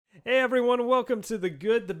Hey everyone, welcome to The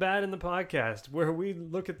Good, the Bad, and the Podcast, where we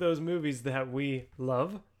look at those movies that we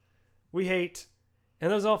love, we hate,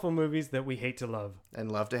 and those awful movies that we hate to love.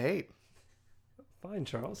 And love to hate. Fine,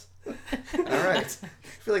 Charles. All right. I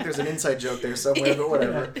feel like there's an inside joke there somewhere, but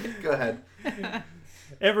whatever. Go ahead.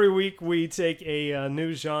 Every week we take a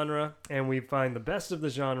new genre, and we find the best of the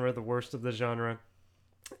genre, the worst of the genre,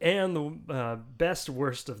 and the best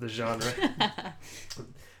worst of the genre.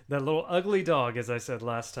 That little ugly dog, as I said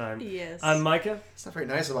last time. Yes. I'm Micah. It's not very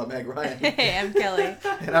nice about Meg Ryan. Hey, I'm Kelly.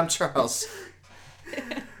 And I'm Charles.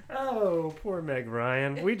 Oh, poor Meg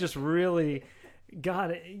Ryan. We just really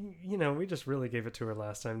got it. You know, we just really gave it to her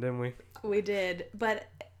last time, didn't we? We did, but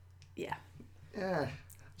yeah. Yeah.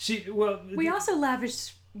 We also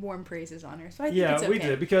lavished warm praises on her, so I think yeah, it's okay. we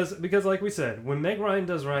did because like we said, when Meg Ryan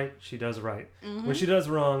does right, she does right. Mm-hmm. When she does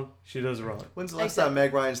wrong, she does wrong. When's the last time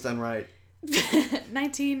Meg Ryan's done right?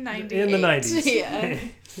 1998. In the 90s. Yeah.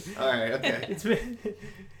 All right, okay.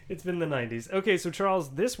 It's been the 90s. Okay, so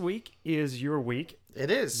Charles, this week is your week. It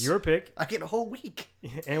is. Your pick. I get a whole week.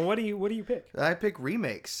 And what do you pick? I pick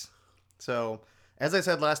remakes. So, as I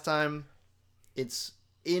said last time, it's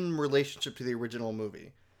in relationship to the original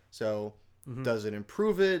movie. So, does it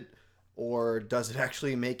improve it, or does it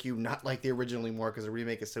actually make you not like the original anymore because the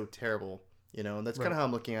remake is so terrible? You know, and that's kind of how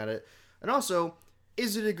I'm looking at it. And also,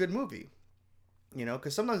 is it a good movie? You know,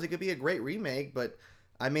 because sometimes it could be a great remake, but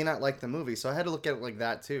I may not like the movie. So I had to look at it like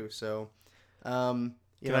that too. So, can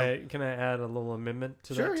I add a little amendment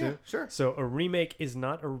to that too? Yeah, sure. So a remake is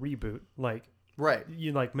not a reboot. Like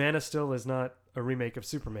Man of Steel is not a remake of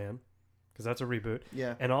Superman, because that's a reboot.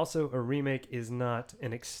 Yeah. And also a remake is not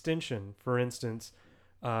an extension. For instance,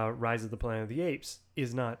 Rise of the Planet of the Apes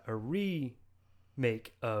is not a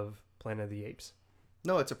remake of Planet of the Apes.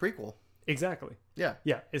 No, it's a prequel. Exactly. Yeah.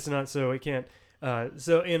 Yeah, it's not, so it can't.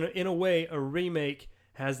 So in a way, a remake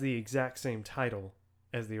has the exact same title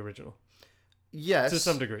as the original. Yes. To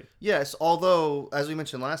some degree. Yes, although, as we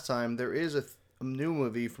mentioned last time, there is a new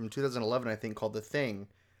movie from 2011, I think, called The Thing.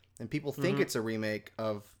 And people think it's a remake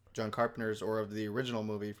of John Carpenter's or of the original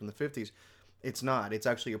movie from the 50s. It's not. It's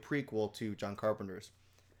actually a prequel to John Carpenter's.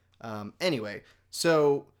 Anyway,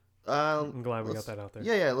 so... I'm glad we got that out there.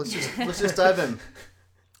 Yeah, let's just dive in.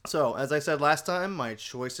 So, as I said last time, my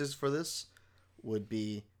choices for this would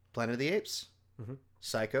be Planet of the Apes,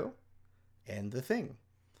 Psycho, and The Thing.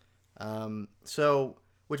 So,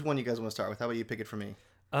 which one you guys want to start with? How about you pick it for me?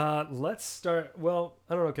 Let's start. Well,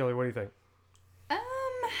 I don't know, Kelly. What do you think?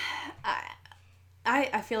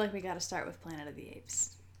 I feel like we got to start with Planet of the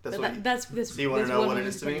Apes. That's this. Do you want to know what it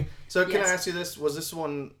is to me? So, can I Yes. ask you this? Was this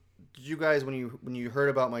one? Did you guys, when you heard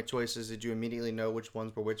about my choices, did you immediately know which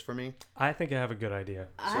ones were which for me? I think I have a good idea.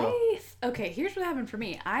 Okay, here's what happened for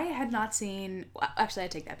me. I had not seen... Well, actually, I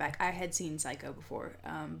take that back. I had seen Psycho before.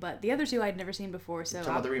 But the other two I'd never seen before, so...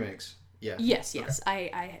 Talking about the remakes. Yeah. Yes.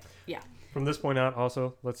 Okay. Yeah. From this point out,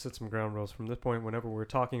 also, let's set some ground rules. From this point, whenever we're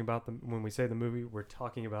talking about when we say the movie, we're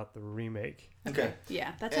talking about the remake. Okay.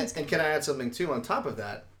 Yeah, that sounds good. And can I add something, too, on top of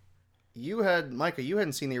that? Micah, you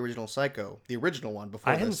hadn't seen the original Psycho, the original one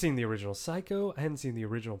before I hadn't seen the original Psycho. I hadn't seen the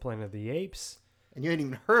original Planet of the Apes. And you hadn't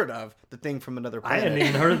even heard of The Thing from Another Planet. I hadn't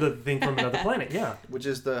even heard of The Thing from Another Planet, yeah. Which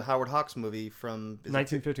is the Howard Hawks movie from...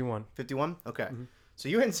 1951. 51? Okay. So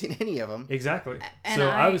you hadn't seen any of them. Exactly. And so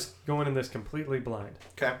I was going in this completely blind.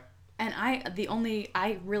 Okay. And I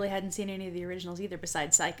really hadn't seen any of the originals either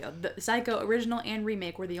besides Psycho. The Psycho original and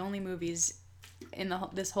remake were the only movies in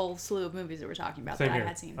this whole slew of movies that we're talking about Same that here. I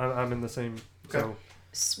had seen. I'm in the same... Okay.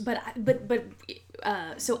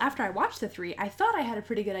 So after I watched the three, I thought I had a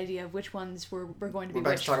pretty good idea of which ones were going to be We're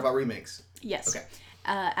back which. to talk about remakes. Yes. Okay.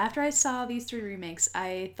 After I saw these three remakes,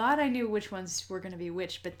 I thought I knew which ones were going to be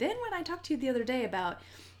which. But then when I talked to you the other day about,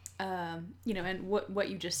 and what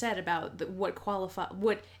you just said about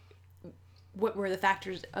what were the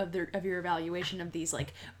factors of your evaluation of these,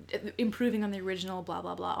 like improving on the original, blah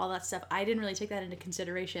blah blah, all that stuff, I didn't really take that into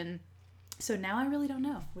consideration. So now I really don't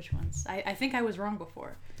know which ones. I think I was wrong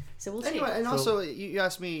before. So we'll see. Anyway, and also you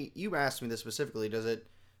asked me this specifically. Is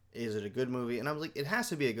it a good movie? And I was like, it has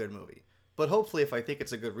to be a good movie. But hopefully, if I think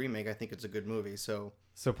it's a good remake, I think it's a good movie. So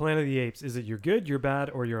Planet of the Apes, is it you're good, you're bad,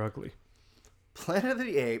 or you're ugly? Planet of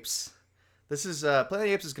the Apes. This is Planet of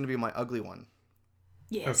the Apes is going to be my ugly one.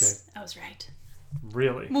 Yes, I was right.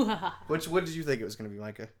 Really? What did you think it was going to be,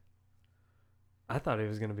 Micah? I thought it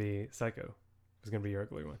was going to be Psycho. It was going to be your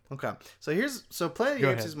ugly one. Okay. So Planet of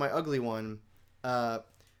the Apes is my ugly one,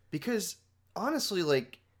 because honestly,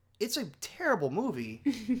 like, it's a terrible movie,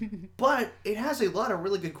 but it has a lot of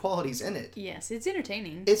really good qualities in it. Yes, it's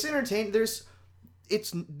entertaining. It's entertaining.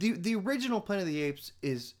 it's the original Planet of the Apes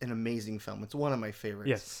is an amazing film. It's one of my favorites.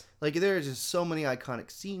 Yes. Like there are just so many iconic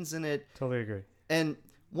scenes in it. Totally agree. And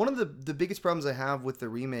one of the biggest problems I have with the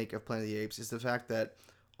remake of Planet of the Apes is the fact that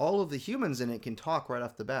all of the humans in it can talk right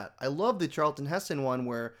off the bat. I love the Charlton Heston one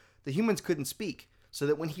where the humans couldn't speak, so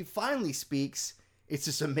that when he finally speaks, it's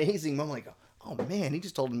this amazing moment. Like, oh man, he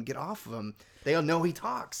just told him to get off of him. They all know he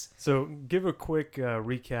talks. So give a quick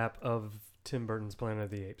recap of Tim Burton's Planet of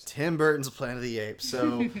the Apes. Tim Burton's Planet of the Apes.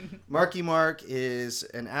 So Marky Mark is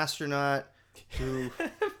an astronaut who...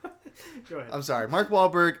 Go ahead. I'm sorry. Mark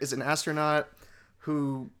Wahlberg is an astronaut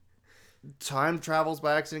who time travels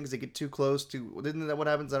by accident because they get too close to... Isn't that what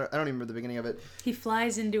happens? I don't even remember the beginning of it. He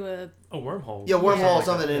flies into a wormhole. Yeah, wormhole Yeah. or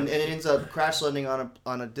something, and it ends up crash landing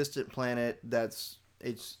on a distant planet that's...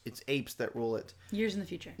 It's apes that rule it. years in the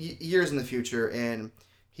future. Years in the future, and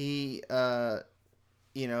he...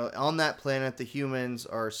 on that planet, the humans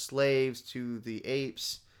are slaves to the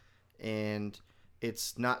apes, and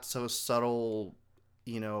it's not so subtle,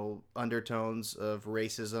 undertones of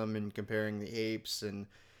racism and comparing the apes and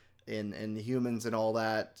the humans and all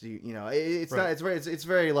that. It's Right. not. It's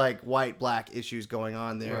very like white black issues going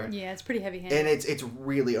on there. Right. Yeah, it's pretty heavy-handed. And it's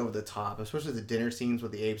really over the top, especially the dinner scenes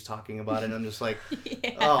with the apes talking about it. And I'm just like,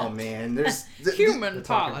 Yeah. oh man, there's Human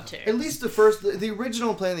talking- politics. at least the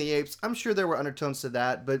original Planet of the Apes, I'm sure there were undertones to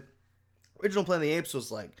that, but original Planet of the Apes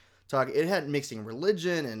was like talking. It had mixing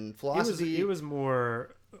religion and philosophy. It was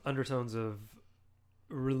more undertones of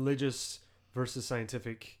religious versus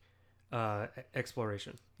scientific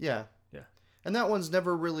exploration. Yeah. Yeah. And that one's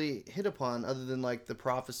never really hit upon other than like the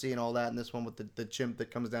prophecy and all that, and this one with the chimp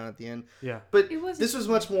that comes down at the end. Yeah. But It wasn't- this was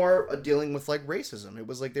much more dealing with like racism. It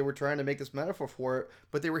was like they were trying to make this metaphor for it,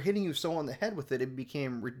 but they were hitting you so on the head with it, it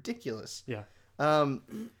became ridiculous. Yeah. And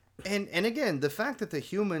again, the fact that the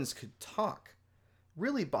humans could talk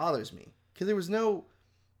really bothers me because there was no,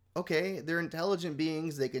 okay, they're intelligent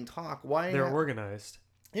beings, they can talk. Why? They're organized.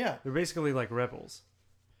 Yeah. They're basically like rebels.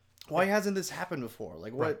 Why hasn't this happened before?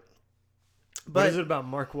 Like what? Right. What But is it about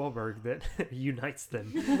Mark Wahlberg that unites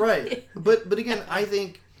them? right. But again, I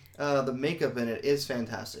think the makeup in it is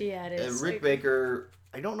fantastic. Yeah, it is. Rick Baker,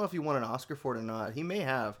 I don't know if he won an Oscar for it or not. He may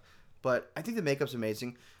have, but I think the makeup's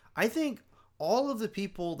amazing. I think all of the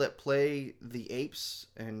people that play the apes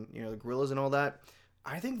and the gorillas and all that,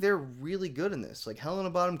 I think they're really good in this. Like Helena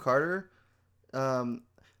Bonham Carter.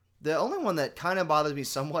 The only one that kind of bothers me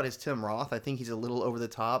somewhat is Tim Roth. I think he's a little over the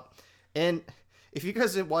top. And if you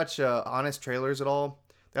guys didn't watch Honest Trailers at all,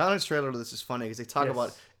 the Honest trailer to this is funny because they talk Yes.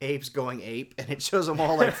 about apes going ape, and it shows them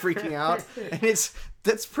all like freaking out, and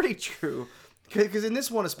that's pretty true. Because in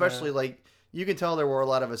this one especially, like you can tell there were a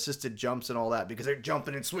lot of assisted jumps and all that because they're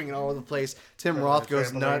jumping and swinging all over the place. Tim Roth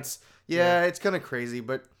goes trampoline. nuts. Yeah, it's kind of crazy,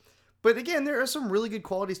 but again, there are some really good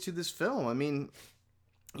qualities to this film. I mean,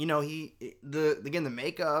 the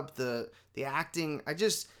makeup, the acting,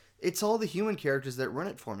 it's all the human characters that run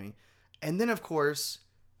it for me. And then of course,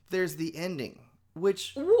 there's the ending,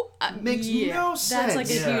 which makes no sense. That's like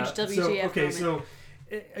a huge WTF moment. So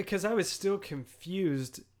because I was still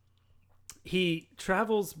confused, he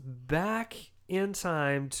travels back in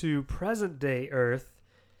time to present day Earth,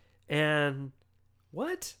 and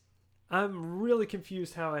what? I'm really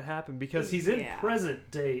confused how it happened because he's in Yeah.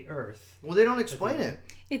 present day Earth. Well, they don't explain it.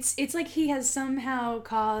 It's like he has somehow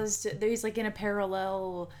caused. He's like in a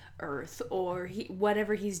parallel Earth, or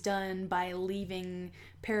whatever he's done by leaving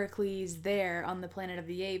Pericles there on the Planet of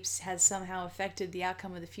the Apes has somehow affected the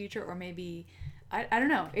outcome of the future, or maybe I don't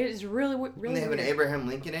know. It is really And really they have an weird. Abraham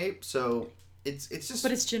Lincoln ape, so it's just.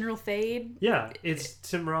 But it's General Thade. Yeah, it's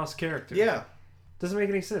Tim Roth's character. yeah. Doesn't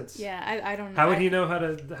make any sense. Yeah, I don't know. How would he know how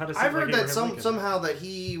to? I've heard that Abraham Lincoln? somehow that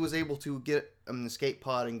he was able to get an escape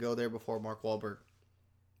pod and go there before Mark Wahlberg.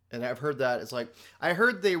 And I've heard that. It's like, I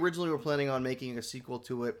heard they originally were planning on making a sequel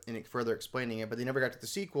to it and further explaining it, but they never got to the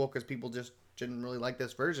sequel because people just didn't really like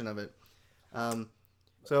this version of it.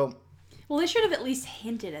 So, Well, they should have at least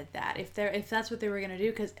hinted at that if that's what they were gonna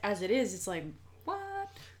do. Because as it is, it's like what?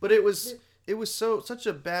 but it was such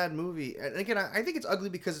a bad movie. And again, I think it's ugly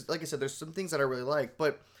because, like I said, there's some things that I really like,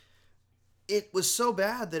 but it was so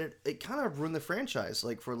bad that it kind of ruined the franchise,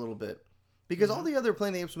 like, for a little bit. Because all the other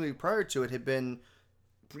Planet of the Apes movies prior to it had been,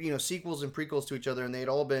 sequels and prequels to each other, and they'd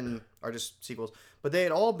all been, or just sequels, but they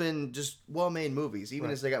had all been just well-made movies, even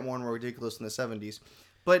as they got more and more ridiculous in the 70s.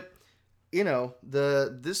 But,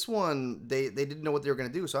 this one, they didn't know what they were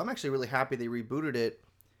going to do, so I'm actually really happy they rebooted it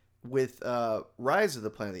with Rise of the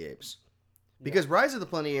Planet of the Apes. Because Rise of the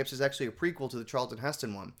Planet of the Apes is actually a prequel to the Charlton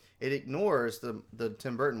Heston one. It ignores the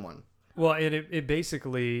Tim Burton one. Well, and it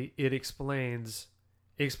basically explains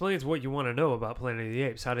what you want to know about Planet of the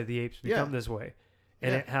Apes. How did the apes become this way?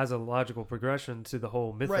 and it has a logical progression to the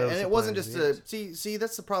whole mythos. Right, and it of wasn't Planet just of the Apes. see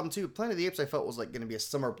that's the problem too. Planet of the Apes I felt was like going to be a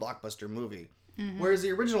summer blockbuster movie, whereas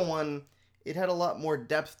the original one it had a lot more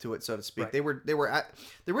depth to it, so to speak. Right. They were at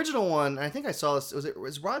the original one. And I think I saw this.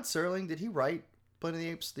 Was Rod Serling? Did he write Planet of the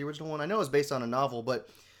Apes? The original one. I know it was based on a novel, but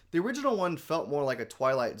the original one felt more like a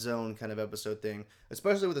Twilight Zone kind of episode thing,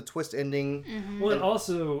 especially with a twist ending. Well, and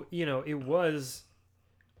also, it was,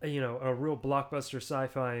 a real blockbuster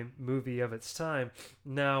sci-fi movie of its time.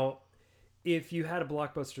 Now, if you had a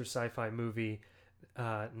blockbuster sci-fi movie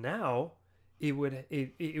now, it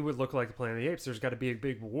would look like the Planet of the Apes. There's got to be a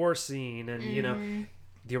big war scene, and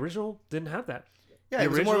the original didn't have that. Yeah, The it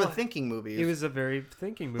was more of a original- thinking movie. It was a very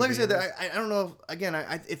thinking movie. like I said, and I don't know. Again,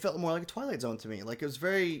 it felt more like a Twilight Zone to me. Like it was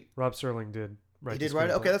very. Rob Serling did. He did write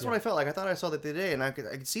it. Okay, that's what I felt like. I thought I saw that today, and I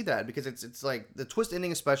could see that because it's like the twist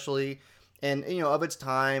ending, especially, and of its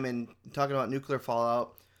time, and talking about nuclear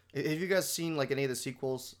fallout. Have you guys seen like any of the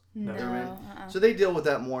sequels? No. that were made? So they deal with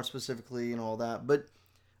that more specifically and all that. But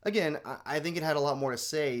again, I think it had a lot more to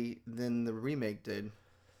say than the remake did.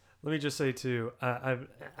 Let me just say too, I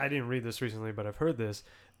didn't read this recently, but I've heard this.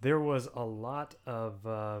 There was a lot of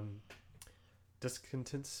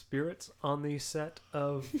discontent spirits on the set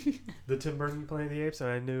of the Tim Burton Planet of the Apes, and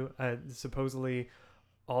I knew supposedly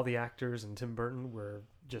all the actors and Tim Burton were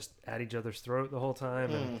just at each other's throat the whole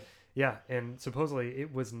time, and and supposedly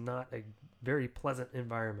it was not a very pleasant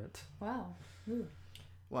environment. Wow. Ooh.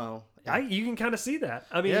 Wow. You can kind of see that.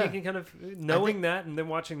 I mean, Yeah. you can kind of knowing that and then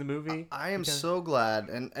watching the movie. I am you kinda- so glad,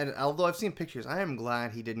 and although I've seen pictures, I am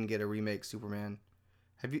glad he didn't get a remake Superman.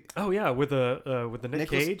 Have you? Oh yeah, with the Nick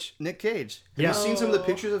Nicolas- Cage. Nick Cage. Have Yeah. you seen some of the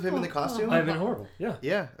pictures of him in the costume? I've been horrible. Yeah.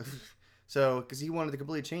 Yeah. So, because he wanted to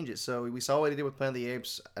completely change it. So we saw what he did with Planet of the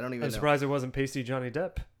Apes. I don't even I'm know. surprised it wasn't pasty Johnny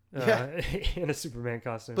Depp Yeah. in a Superman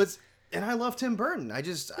costume. But and I love Tim Burton. I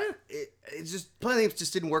just it just Planet of the Apes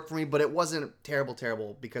just didn't work for me. But it wasn't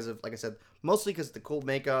terrible because of, like I said, mostly because of the cool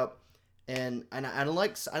makeup and I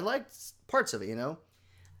liked parts of it.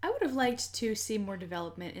 I would have liked to see more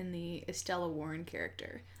development in the Estella Warren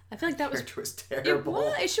character. I feel like that was Character was it terrible.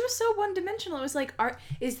 was. She was so one-dimensional. It was like,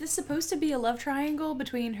 is this supposed to be a love triangle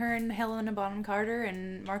between her and Helena Bonham Carter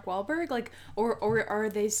and Mark Wahlberg? Like, or are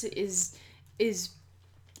they is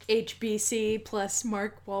HBC plus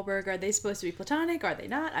Mark Wahlberg? Are they supposed to be platonic? Are they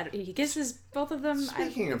not? He kisses both of them.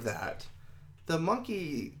 Speaking of that,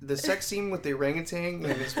 the sex scene with the orangutan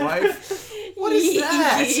and his wife. What is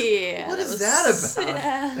that? Yeah, What is was- that about?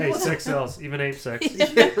 Yeah. hey, sex sells, even ape sex.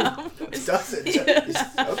 It doesn't.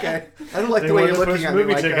 Okay. I don't like They the way want you're to looking push at me,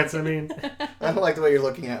 movie Micah. tickets. I mean, I don't like the way you're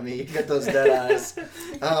looking at me. You got those dead eyes.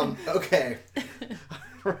 Okay.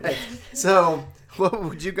 Right. So, what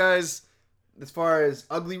would you guys, as far as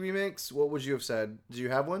ugly remakes, what would you have said? Do you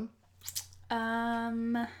have one?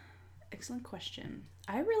 Excellent question.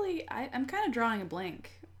 I'm kind of drawing a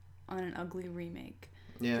blank on an ugly remake.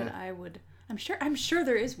 Yeah. That I would. I'm sure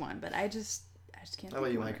there is one, but I just can't. How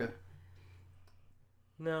about think you, of one Micah?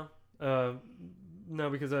 no, no,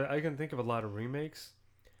 because I can think of a lot of remakes,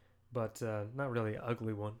 but not really an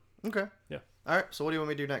ugly one. Okay. Yeah. All right. So, what do you want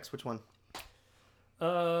me to do next? Which one?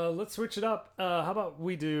 Let's switch it up. How about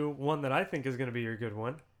we do one that I think is going to be your good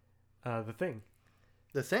one, The Thing,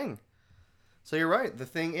 The Thing. So you're right. The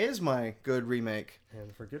Thing is my good remake,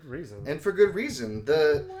 and for good reason. and for good reason.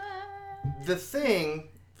 The What? Thing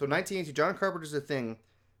from 1980, John Carpenter's The Thing,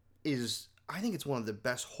 is, I think it's one of the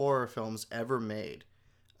best horror films ever made.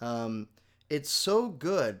 It's so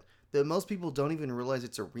good that most people don't even realize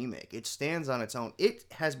it's a remake. It stands on its own. It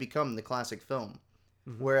has become the classic film.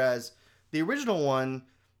 Whereas the original one,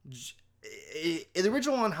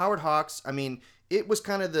 Howard Hawks, I mean, it was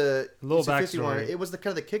kind of the Little it's a 51, backstory. It was the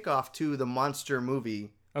kind of the kickoff to the monster movie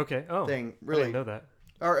Okay. Oh, thing. I Really, didn't know that.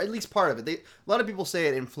 or at least part of it. A lot of people say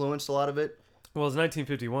it influenced a lot of it. Well, it's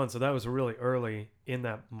 1951, so that was really early in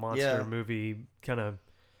that monster Yeah. movie kind of.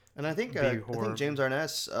 And I think horror. James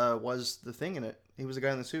Arness was the Thing in it. He was the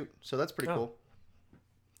guy in the suit, so that's pretty Oh. cool.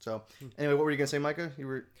 So anyway, what were you gonna say, Micah? You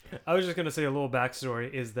were I was just going to say a little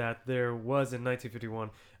backstory is that there was in 1951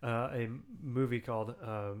 a movie called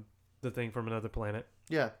The Thing from Another Planet,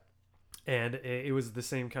 yeah, and it was the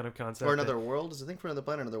same kind of concept. or Another World. Is the Thing for Another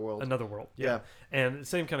Planet, Another World? Another World, yeah. And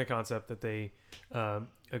same kind of concept that they, a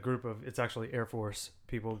group of, it's actually Air Force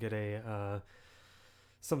people get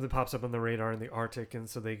something pops up on the radar in the Arctic, and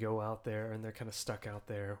so they go out there and they're kind of stuck out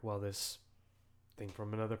there while this thing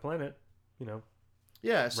from another planet,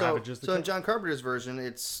 Yeah. So Ravages the in kid. John Carpenter's version,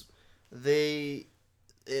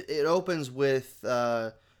 it opens with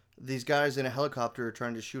these guys in a helicopter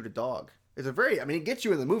trying to shoot a dog, It's a very, I mean, it gets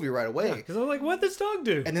you in the movie right away. Because I'm like, what'd this dog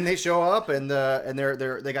do? And then they show up and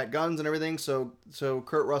they got guns and everything. So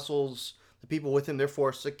Kurt Russell's, the people with him, they're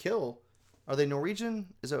forced to kill. Are they Norwegian?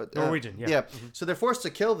 Is that Norwegian? Yeah. Yeah. Mm-hmm. So they're forced to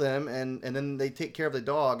kill them, and then they take care of the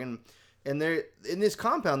dog, and they're in this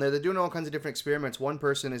compound. They're doing all kinds of different experiments. One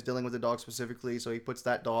person is dealing with the dog specifically, so he puts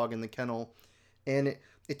that dog in the kennel, and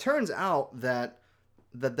it turns out that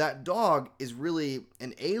dog is really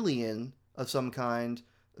an alien of some kind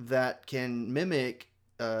that can mimic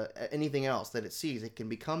anything else that it sees. It can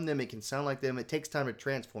become them. It can sound like them. It takes time to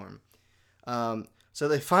transform. So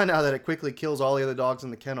they find out that it quickly kills all the other dogs in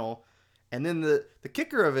the kennel. And then the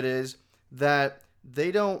kicker of it is that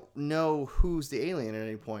they don't know who's the alien at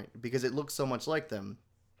any point because it looks so much like them.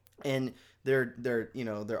 And they're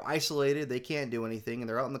isolated. They can't do anything, and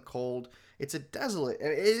they're out in the cold. It's a desolate.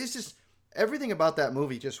 It's just everything about that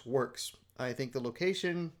movie just works. I think the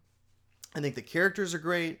location, I think the characters are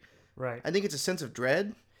great. Right. I think it's a sense of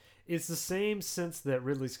dread. It's the same sense that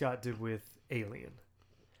Ridley Scott did with Alien.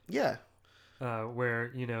 Yeah.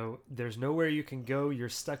 Where, there's nowhere you can go. You're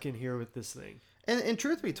stuck in here with this thing. And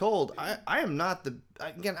truth be told, I'm not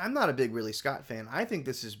a big Ridley Scott fan. I think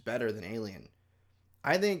this is better than Alien.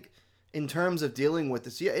 I think in terms of dealing with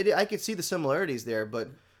this, I could see the similarities there, but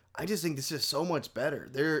I just think this is so much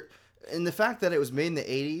better. And the fact that it was made in the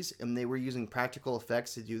 80s and they were using practical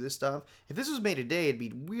effects to do this stuff. If this was made today, it'd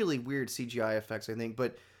be really weird CGI effects, I think.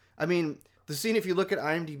 But, I mean, the scene, if you look at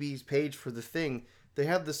IMDb's page for the thing, they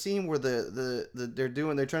have the scene where they're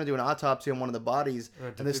trying to do an autopsy on one of the bodies,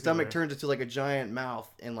 and the stomach turns into like a giant mouth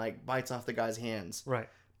and like bites off the guy's hands. Right.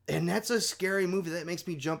 And that's a scary movie that makes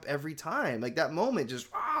me jump every time. Like that moment just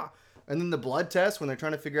and then the blood test when they're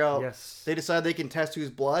trying to figure out. Yes. They decide they can test whose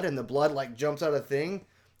blood, and the blood like jumps out of the thing.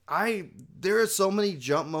 There are so many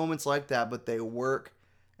jump moments like that, but they work,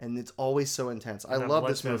 and it's always so intense. I love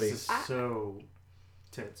this movie. So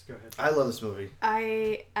tense. Go ahead. I love this movie.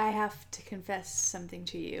 I have to confess something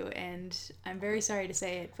to you, and I'm very sorry to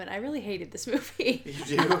say it, but I really hated this movie.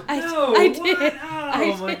 You do? I did.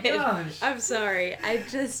 Oh my gosh. I'm sorry.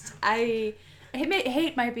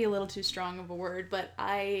 Hate might be a little too strong of a word, but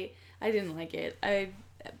I didn't like it. I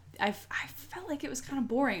felt like it was kind of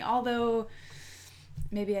boring, although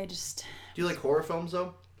maybe I just... Do you like horror films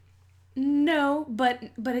though? No, but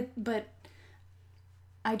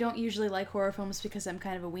I don't usually like horror films because I'm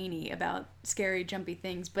kind of a weenie about scary, jumpy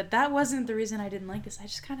things. But that wasn't the reason I didn't like this. I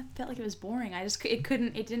just kind of felt like it was boring.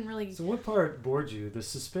 It didn't really... So what part bored you? The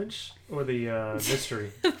suspense or the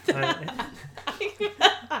mystery?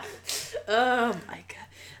 Oh my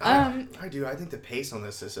god. I do. I think the pace on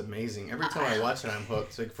this is amazing. Every time I watch it, I'm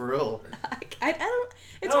hooked. Like, for real. I don't...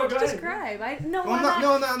 It's hard to describe. I'm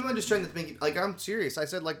not just trying to think... Like, I'm serious. I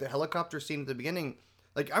said, like, the helicopter scene at the beginning...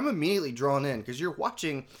 Like, I'm immediately drawn in because you're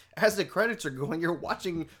watching, as the credits are going, you're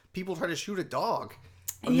watching people try to shoot a dog.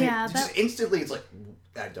 Yeah, just instantly, it's like,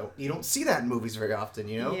 you don't see that in movies very often,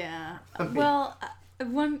 you know? Yeah. Well,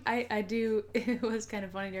 I do, it was kind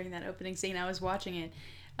of funny during that opening scene. I was watching it,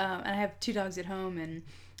 and I have 2 dogs at home, and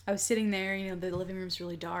I was sitting there, the living room's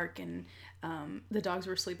really dark, and the dogs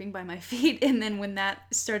were sleeping by my feet, and then when that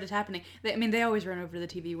started happening, they always run over to the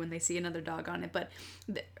TV when they see another dog on it, but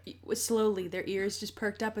slowly their ears just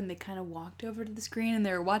perked up and they kind of walked over to the screen and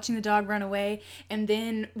they were watching the dog run away, and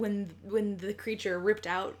then when the creature ripped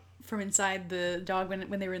out from inside the dog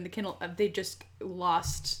when they were in the kennel, they just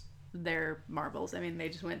lost their marbles. They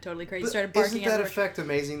just went totally crazy, started barking. Isn't that effect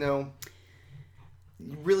amazing though?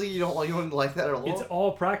 You don't like that at all? It's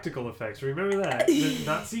all practical effects. Remember that.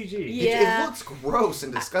 Not CG. Yeah. It looks gross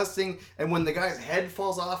and disgusting. And when the guy's head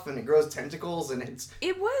falls off and it grows tentacles and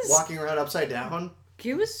it was walking around upside down.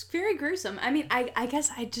 It was very gruesome. I guess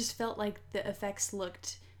I just felt like the effects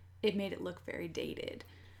made it look very dated.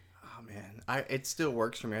 Oh man, it still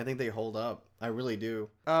works for me. I think they hold up. I really do.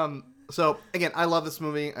 So again, I love this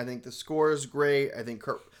movie. I think the score is great. I think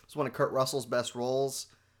it's one of Kurt Russell's best roles.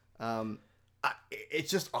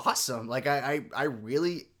 It's just awesome. Like I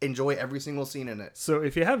really enjoy every single scene in it. So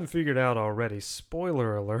if you haven't figured out already,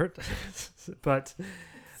 spoiler alert. but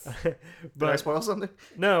Did I spoil something?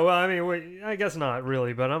 No, well, I guess not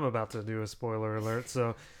really. But I'm about to do a spoiler alert.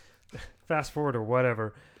 So fast forward or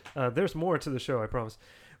whatever. There's more to the show, I promise.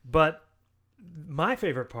 But my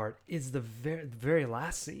favorite part is the very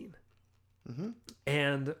last scene. Mm-hmm.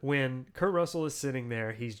 And when Kurt Russell is sitting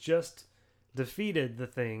there, he's just defeated the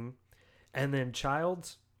thing. And then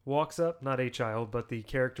Childs walks up, not a child, but the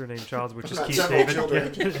character named Childs, which is Keith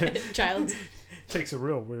David. Childs takes a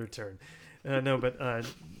real weird turn.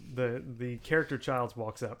 The character Childs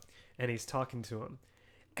walks up, and he's talking to him,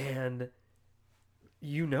 and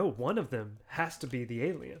one of them has to be the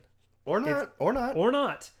alien. Or not. Or not. Or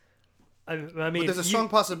not. I mean, there's a strong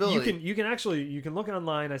possibility. You can look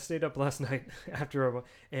online. I stayed up last night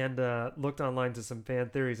and looked online to some fan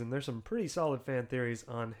theories, and there's some pretty solid fan theories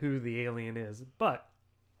on who the alien is. But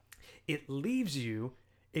it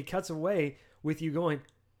cuts away with you going,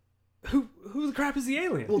 who the crap is the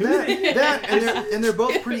alien? Well, and they're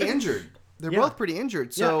both pretty injured. They're both pretty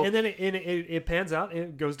injured. So and then it pans out and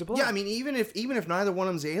it goes to black. Yeah, I mean, even if neither one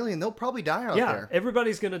of them's the alien, they'll probably die out there. Yeah,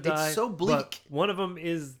 everybody's gonna die. It's so bleak. But one of them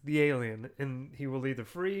is the alien, and he will either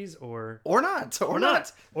freeze or not.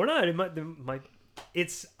 It might.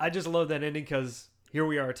 I just love that ending because here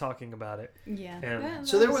we are talking about it. Yeah. And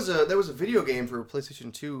so there was a video game for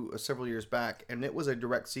PlayStation 2 several years back, and it was a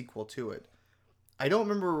direct sequel to it. I don't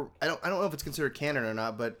remember. I don't know if it's considered canon or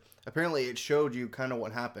not, but apparently it showed you kind of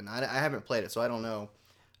what happened. I haven't played it, so I don't know.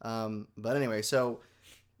 But anyway, so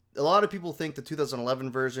a lot of people think the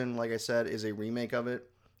 2011 version, like I said, is a remake of it.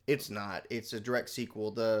 It's not. It's a direct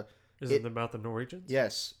sequel. Is it about the Norwegians?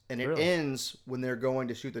 Yes, and it ends when they're going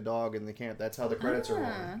to shoot the dog in the camp. That's how the credits are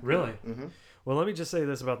rolling. Really? Mm-hmm. Well, let me just say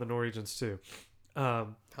this about the Norwegians too. How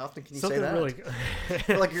often can you Something say that? really. I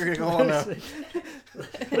feel like you're gonna go on a.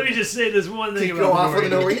 Let me just say this one thing about Go off the on the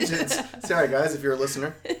Norwegians. Sorry, guys, if you're a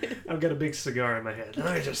listener. I've got a big cigar in my hand.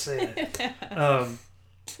 Let me just say that.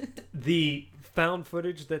 The found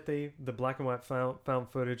footage the black and white found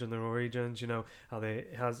footage in the Norwegians, how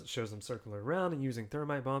it shows them circling around and using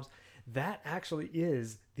thermite bombs. That actually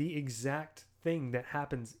is the exact thing that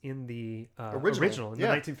happens in the original in the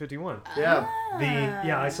 1951. Yeah.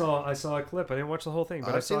 I saw a clip. I didn't watch the whole thing,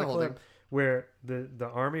 but I saw a clip where the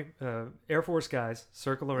Army, Air Force guys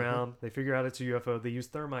circle around. They figure out it's a UFO. They use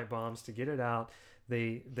thermite bombs to get it out.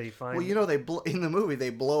 They find. Well, in the movie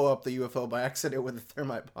they blow up the UFO by accident with the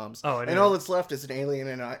thermite bombs. Oh, and all that's left is an alien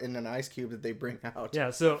in an ice cube that they bring out.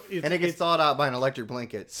 Yeah, so it gets thawed out by an electric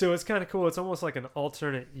blanket. So it's kind of cool. It's almost like an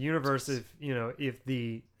alternate universe. If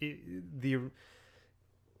the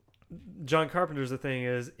John Carpenter's thing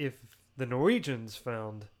is if the Norwegians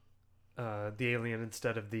found the alien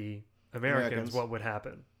instead of the Americans, what would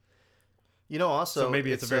happen? Also, so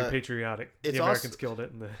maybe it's a very patriotic. The Americans also, killed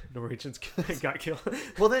it, and the Norwegians got killed.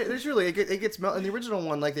 Well, there's really it gets melted in the original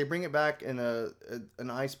one. Like they bring it back in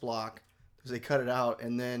an ice block because they cut it out,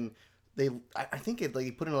 and then I think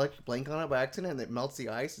they put an electric blanket on it by accident, and it melts the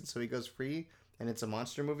ice, and so he goes free, and it's a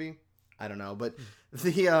monster movie. I don't know, but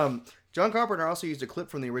the John Carpenter also used a clip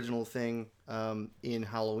from the original thing in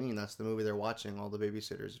Halloween. That's the movie they're watching. All the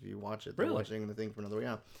babysitters, if you watch it, they're watching the thing from another way.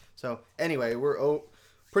 Yeah. So anyway, we're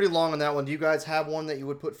pretty long on that one. Do you guys have one that you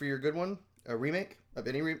would put for your good one? A remake of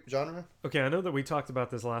any genre? Okay, I know that we talked about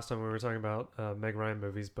this last time when we were talking about Meg Ryan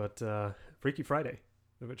movies, but Freaky Friday,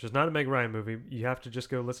 which is not a Meg Ryan movie. You have to just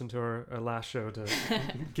go listen to our last show to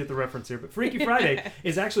get the reference here. But Freaky Friday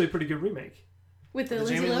is actually a pretty good remake. With the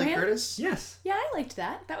Lindsay Jamie Lee Lohan? Curtis? Yes. Yeah, I liked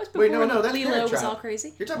that. That was before that's Lilo Parent was Trap. all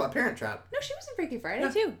crazy. You're talking about Parent Trap. No, she was in Freaky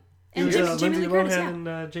Friday too. It And was Jamie Lindsay Lee Curtis, Lohan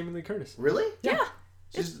yeah. and Jamie Lee Curtis. Really? Yeah.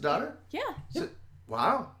 She's the daughter? Yeah.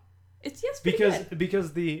 Wow. It's pretty good.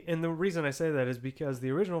 Because the reason I say that is because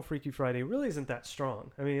the original Freaky Friday really isn't that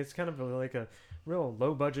strong. I mean, it's kind of like a real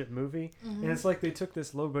low budget movie, and it's like they took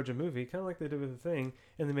this low budget movie, kind of like they did with The Thing,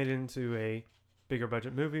 and they made it into a bigger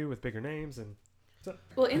budget movie with bigger names and. So,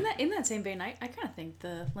 well, in that same vein, I kind of think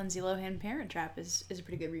the Lindsay Lohan Parent Trap is a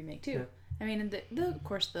pretty good remake too. Yeah. I mean, of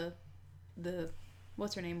course the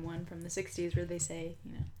what's her name one from the '60s where they say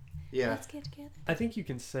let's get together. I think you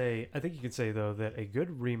can say though that a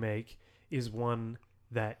good remake is one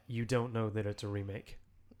that you don't know that it's a remake.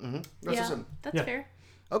 Mm-hmm. That's fair.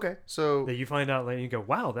 Okay, so that you find out later, you go,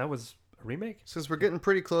 "Wow, that was a remake." Since we're getting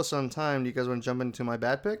pretty close on time, do you guys want to jump into my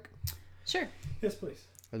bad pick? Sure. Yes, please.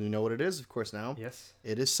 And you know what it is, of course. Now, yes,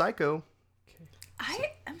 it is Psycho. Okay.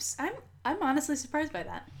 I'm honestly surprised by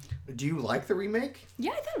that. Do you like the remake?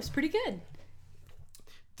 Yeah, I thought it was pretty good.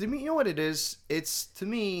 To me, you know what it is? It's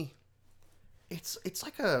like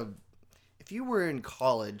if you were in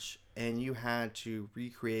college and you had to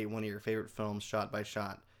recreate one of your favorite films shot by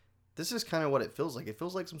shot. This is kind of what it feels like. It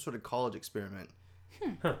feels like some sort of college experiment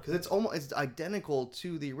because it's identical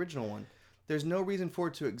to the original one. There's no reason for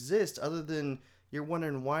it to exist other than you're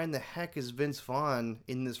wondering why in the heck is Vince Vaughn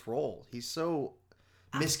in this role? He's so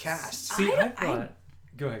miscast. See, I thought.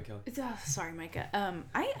 Go ahead, Kelly. Sorry, Micah.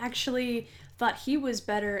 I actually thought he was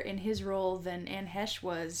better in his role than Anne Heche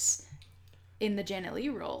was in the Janet Leigh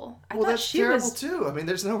role. Well, that's terrible too. I mean,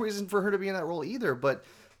 there's no reason for her to be in that role either. But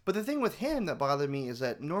the thing with him that bothered me is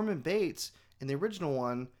that Norman Bates in the original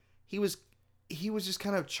one, he was just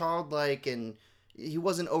kind of childlike and he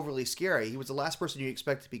wasn't overly scary. He was the last person you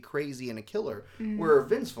expect to be crazy and a killer. Where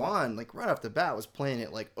Vince Vaughn, like right off the bat, was playing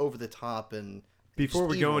it like over the top and Before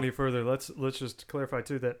we evil. go any further, let's just clarify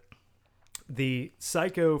too that the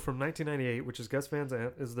Psycho from 1998, which is Gus Van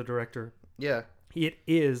Sant, is the director. Yeah. It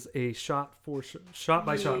is a shot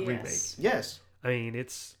by shot remake. Yes. I mean,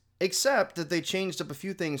 it's Except that they changed up a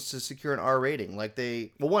few things to secure an R rating. Like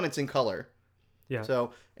one, it's in color. yeah.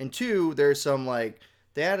 So, and two, there's some like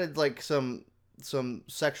they added like some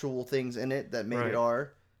sexual things in it that made Right. it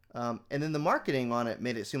R. And then the marketing on it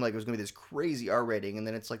made it seem like it was going to be this crazy R rating, and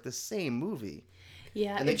then it's like the same movie.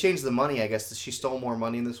 Yeah. And they changed the money. I guess she stole more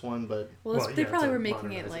money in this one, but Well, Well, they yeah, probably to were making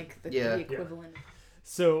modernize it it. like Yeah. the equivalent.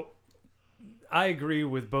 So I agree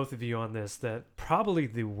with both of you on this that probably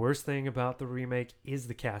the worst thing about the remake is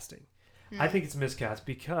the casting. I think it's miscast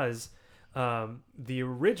because the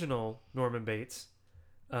original Norman Bates,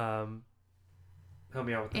 help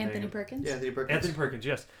me out with the Anthony name. Perkins. yeah, Anthony Perkins. Anthony Perkins,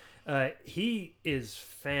 yes. He is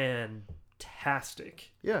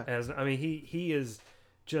fantastic. Yeah. He is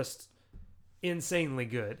just insanely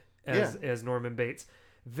good as Norman Bates.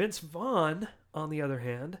 Vince Vaughn, on the other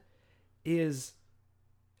hand, is,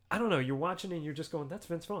 I don't know, you're watching and you're just going, that's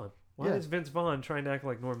Vince Vaughn. Why Yeah. is Vince Vaughn trying to act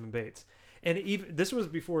like Norman Bates? And even this was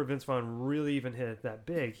before Vince Vaughn really even hit that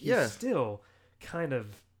big. He's still kind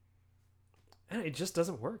of, it just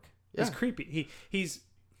doesn't work. It's Yeah. creepy. He's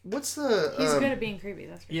What's the? He's good at being creepy.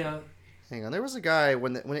 That's for sure. Hang on. There was a guy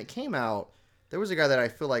when it came out. There was a guy that I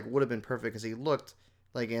feel like would have been perfect because he looked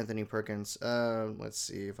like Anthony Perkins. Let's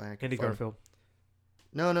see if I can. Andy find- Garfield.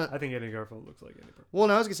 No. I think Andy Garfield looks like Andy Garfield. Well,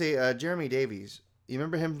 no, I was gonna say Jeremy Davies. You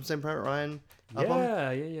remember him from Saving Private Ryan?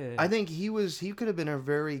 Yeah. I think he could have been a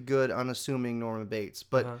very good, unassuming Norman Bates.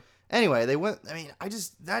 But Uh-huh. anyway, they went. I mean,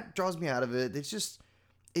 that draws me out of it. It's just,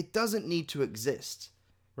 it doesn't need to exist.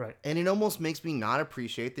 Right. And it almost makes me not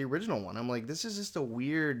appreciate the original one. I'm like, this is just a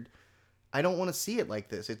weird. I don't want to see it like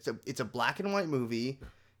this. It's a black and white movie.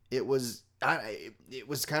 It was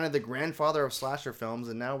kind of the grandfather of slasher films,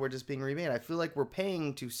 and now we're just being remade. I feel like we're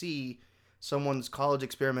paying to see someone's college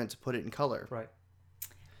experiment to put it in color. Right.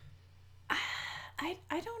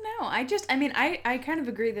 I don't know. I kind of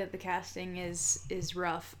agree that the casting is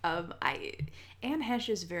rough. Anne Hesh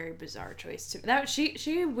is a very bizarre choice to that.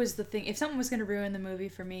 She was the thing. If something was going to ruin the movie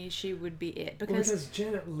for me, she would be it Because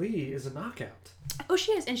Janet Leigh is a knockout. Oh,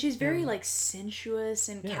 she is, and she's very like sensuous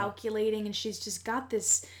and calculating, and she's just got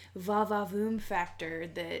this va-va-voom factor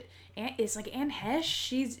that it's like Anne Hesh.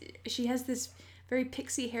 She has this very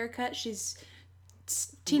pixie haircut. She's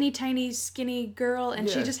teeny tiny skinny girl, and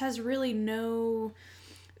she Yeah. just has really no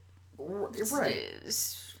Right.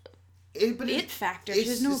 it factor. She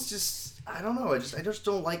has no. It's just I don't know. I just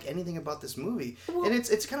don't like anything about this movie, and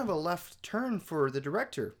it's kind of a left turn for the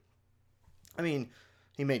director. I mean,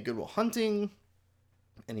 he made Good Will Hunting,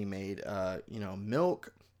 and he made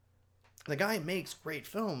Milk. The guy makes great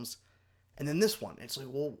films, and then this one, it's like,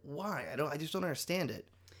 well, why? I just don't understand it.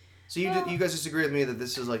 So you guys disagree with me that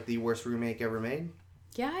this is like the worst remake ever made?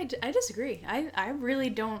 Yeah, I disagree. I really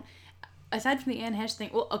don't. Aside from the Anne Hesh thing,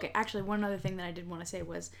 well, okay, actually, one other thing that I did want to say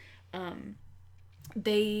was,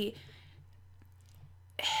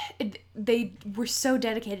 they were so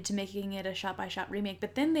dedicated to making it a shot-by-shot remake,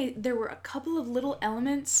 but then there were a couple of little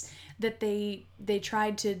elements that they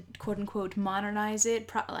tried to quote-unquote modernize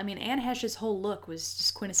it. I mean, Anne Hesh's whole look was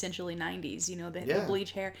just quintessentially 90s, the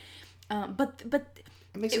bleach hair. But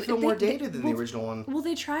It makes it feel more dated than the original one. Well,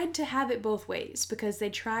 they tried to have it both ways because they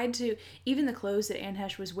tried to. Even the clothes that Anne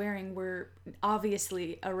Hesh was wearing were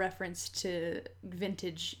obviously a reference to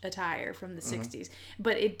vintage attire from the 60s.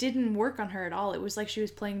 But it didn't work on her at all. It was like she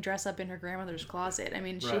was playing dress up in her grandmother's closet. I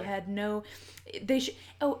mean, she had no.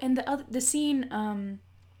 And the scene.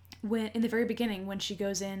 When in the very beginning, when she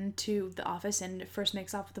goes into the office and first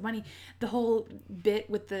makes off with the money, the whole bit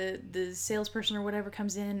with the salesperson or whatever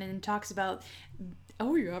comes in and talks about,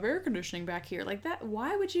 oh, you have air conditioning back here, like that.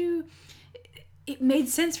 Why would you? It made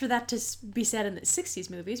sense for that to be said in the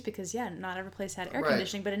 60s movies because not every place had air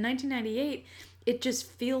conditioning, but in 1998 it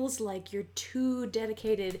just feels like you're too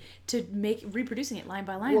dedicated to reproducing it line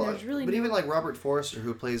by line. Well, There's really but even like Robert Forster,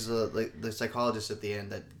 who plays the psychologist at the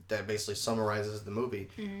end that basically summarizes the movie.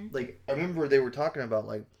 Like I remember they were talking about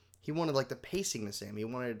like he wanted like the pacing the same. He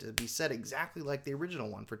wanted it to be set exactly like the original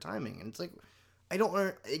one for timing, and it's like I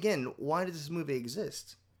don't again, why does this movie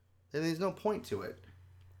exist? There's no point to it.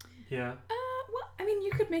 Yeah. Well, I mean, you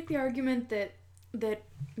could make the argument that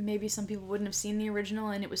maybe some people wouldn't have seen the original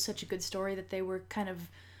and it was such a good story that they were kind of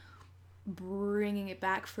bringing it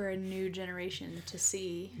back for a new generation to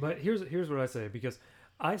see. But here's what I say, because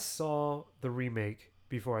I saw the remake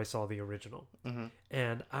before I saw the original. Mm-hmm.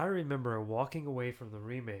 And I remember walking away from the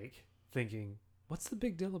remake thinking, what's the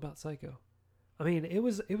big deal about Psycho? I mean, it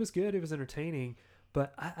was good, it was entertaining,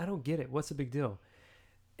 but I don't get it. What's the big deal?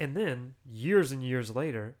 And then years and years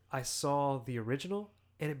later, I saw the original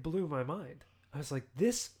and it blew my mind. I was like,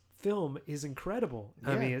 this film is incredible.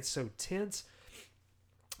 I Yeah. mean, it's so tense.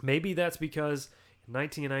 Maybe that's because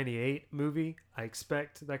 1998 movie, I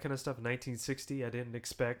expect that kind of stuff. 1960, I didn't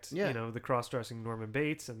expect, Yeah. the cross-dressing Norman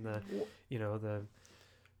Bates and the,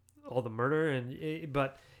 all the murder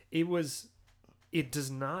but it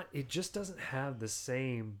just doesn't have the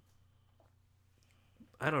same,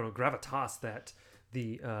 I don't know, gravitas that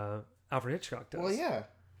the Alfred Hitchcock does. Well, yeah.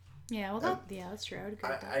 Yeah, well, that's true. I would agree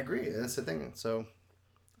with that. I agree. That's the thing. So,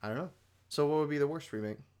 I don't know. So, what would be the worst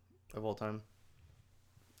remake of all time?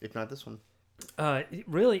 If not this one.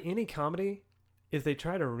 Really, any comedy, if they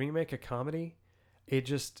try to remake a comedy, it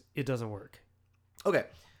doesn't work. Okay.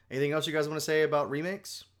 Anything else you guys want to say about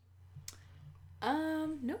remakes?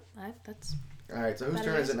 Nope. That's All right. So, whose That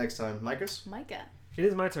turn is is- it next time? Micah's? Micah. It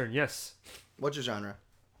is my turn, yes. What's your genre?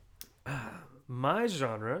 My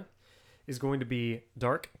genre is going to be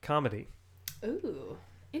dark comedy. Ooh,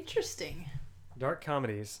 interesting. Dark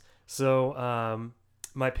comedies. So,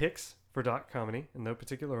 my picks for dark comedy, in no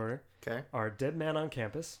particular order, Okay. are Dead Man on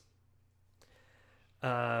Campus,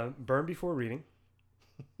 Burn Before Reading,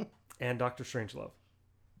 and Dr. Strangelove.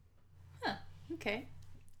 Okay.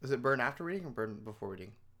 Is it burn after reading or burn before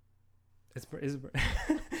reading? Is it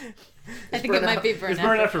I think it might be burn. It's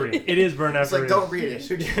Burn After Reading. It is Burn It's After like, Reading. don't read it.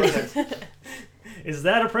 Should you burn Is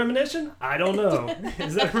that a premonition? I don't know.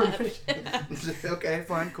 Is that a premonition? it? Okay,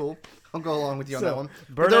 fine, cool. I'll go along with you on So, that one.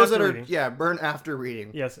 Burn For those After that are, Reading. yeah, burn after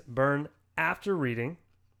reading. Yes, Burn After Reading,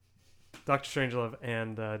 Dr. Strangelove,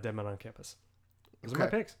 and Dead Man on Campus. Those are my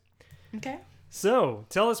Okay. picks. Okay. So,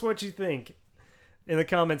 tell us what you think in the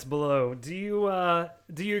comments below. Do you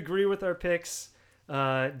agree with our picks?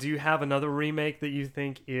 Do you have another remake that you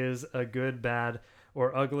think is a good, bad,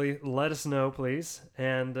 or ugly? Let us know, please.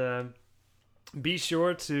 And be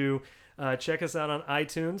sure to check us out on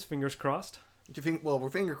iTunes. Fingers crossed. Do you think? Well, we're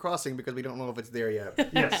finger crossing because we don't know if it's there yet.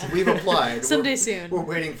 Yes. We've applied. Someday soon. We're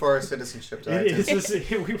waiting for our citizenship to It happen.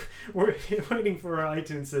 is we're waiting for our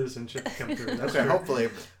iTunes citizenship to come through. That's Okay, true. hopefully.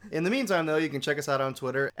 In the meantime, though, you can check us out on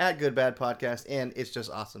Twitter at GoodBadPodcast and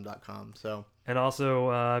it'sjustawesome.com. So, And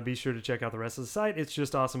also be sure to check out the rest of the site. It's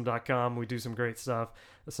justawesome.com. We do some great stuff,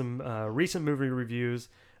 some recent movie reviews,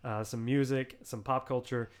 some music, some pop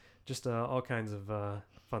culture, just all kinds of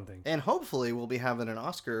fun things. and hopefully we'll be having an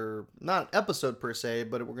Oscar, not episode per se,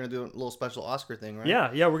 but we're going to do a little special Oscar thing, right?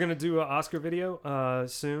 Yeah, we're gonna do an Oscar video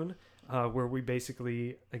soon, where we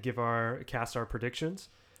basically cast our predictions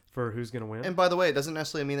for who's gonna win. And by the way, it doesn't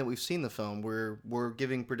necessarily mean that we've seen the film. We're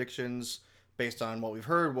giving predictions based on what we've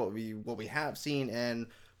heard, what we have seen, and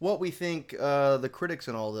what we think the critics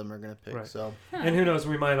and all of them are going to pick. Right. So And who knows,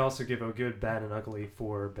 we might also give a good, bad, and ugly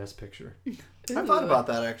for Best Picture. I thought about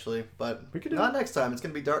that actually, but We could do not it. next time. It's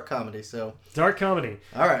going to be dark comedy. So Dark comedy.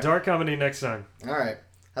 all right, Dark comedy next time. all right.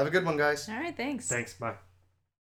 Have a good one, guys. All right. Thanks. Thanks. Bye.